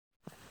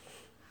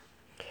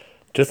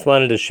Just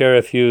wanted to share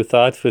a few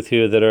thoughts with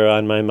you that are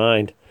on my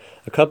mind.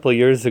 A couple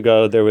years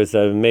ago, there was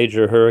a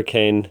major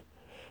hurricane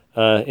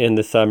in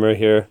the summer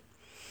here,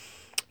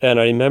 and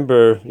I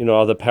remember,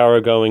 all the power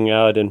going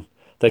out, and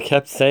they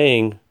kept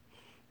saying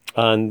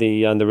on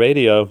the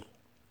radio,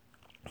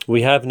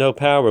 "We have no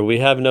power. We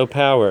have no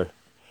power."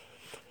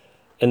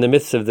 In the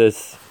midst of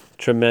this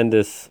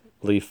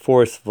tremendously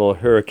forceful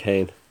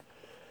hurricane,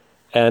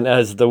 and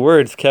as the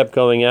words kept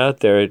going out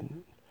there,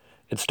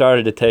 it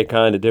started to take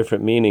on a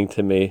different meaning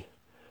to me.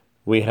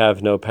 We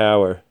have no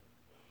power.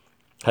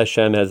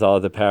 Hashem has all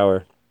the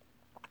power.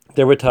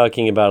 They were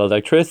talking about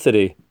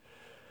electricity,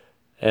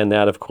 and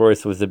that, of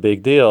course, was a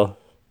big deal.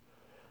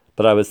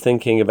 But I was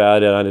thinking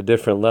about it on a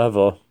different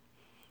level.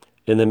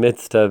 In the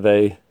midst of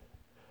an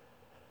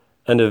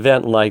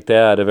event like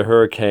that, of a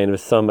hurricane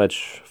with so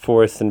much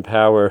force and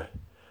power,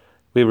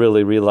 we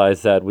really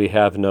realize that we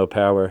have no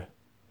power.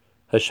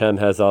 Hashem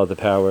has all the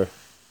power.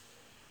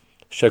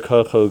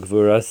 Shekocho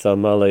gvurasa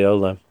malei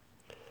olam.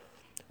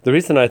 The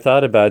reason I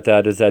thought about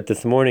that is that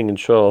this morning in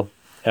Shul,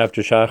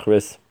 after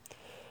Shacharis,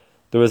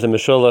 there was a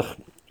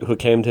Meshulach who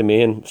came to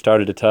me and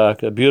started to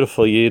talk, a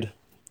beautiful Yid,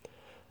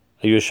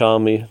 a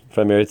Yerushalmi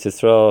from Eretz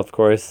Yisrael, of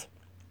course,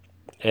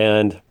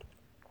 and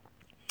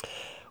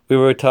we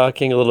were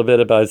talking a little bit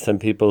about some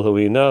people who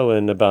we know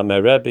and about my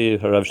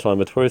Rebbe, Rav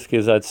Shlomo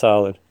Twersky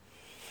Zatzal, and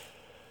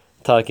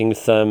talking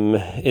some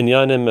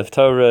inyanim of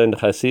Torah and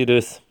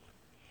Chasidus.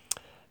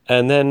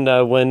 And then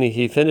when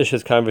he finished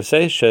his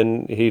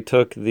conversation, he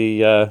took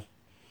the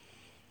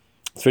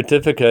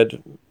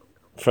certificate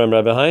from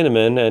Rabbi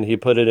Heinemann and he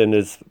put it in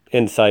his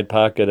inside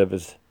pocket of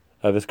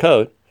his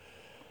coat.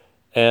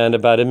 And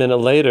about a minute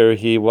later,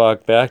 he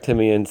walked back to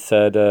me and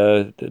said,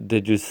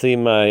 "Did you see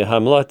my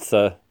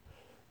hamlotza,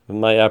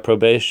 my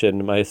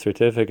approbation, my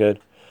certificate?"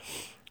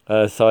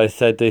 So I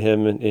said to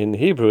him in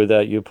Hebrew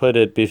that you put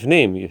it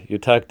bifnim, you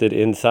tucked it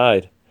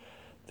inside.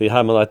 The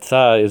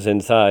hamlatza is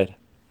inside.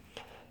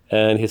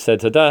 And he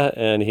said Todah,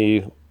 and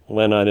he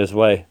went on his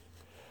way.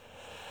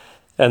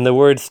 And the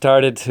words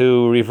started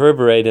to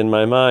reverberate in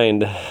my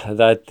mind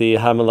that the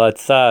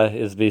hamlatza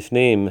is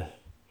bifnim.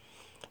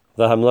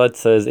 The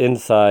hamlatza is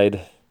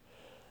inside.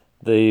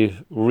 The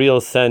real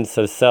sense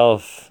of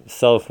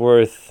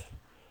self-worth,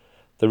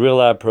 the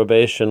real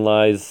approbation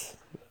lies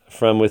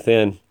from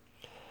within.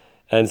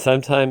 And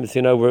sometimes,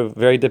 we're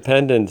very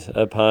dependent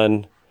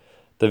upon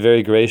the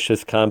very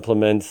gracious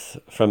compliments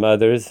from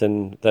others,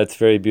 and that's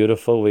very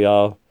beautiful. We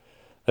all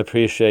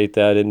appreciate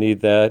that and need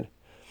that.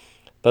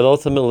 But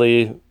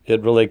ultimately,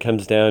 it really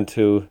comes down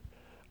to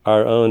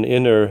our own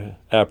inner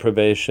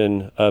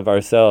approbation of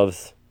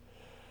ourselves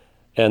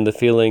and the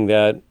feeling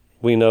that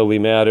we know we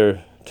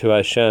matter to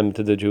Hashem,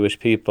 to the Jewish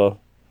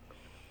people.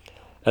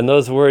 And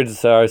those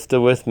words are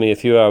still with me a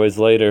few hours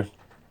later.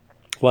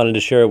 Wanted to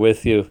share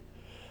with you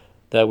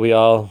that we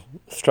all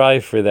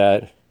strive for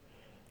that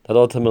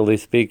ultimately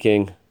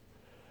speaking,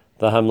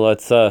 the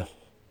hamlatza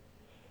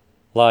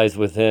lies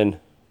within.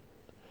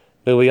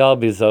 May we all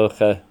be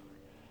zocha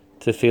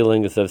to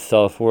feelings of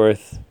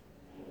self-worth,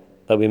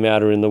 that we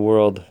matter in the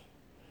world.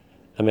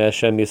 And may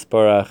Hashem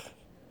Yisborach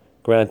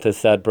grant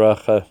us that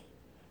bracha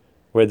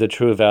where the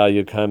true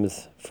value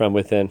comes from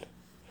within.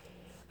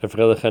 A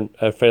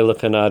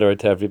freilich and ador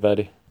to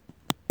everybody.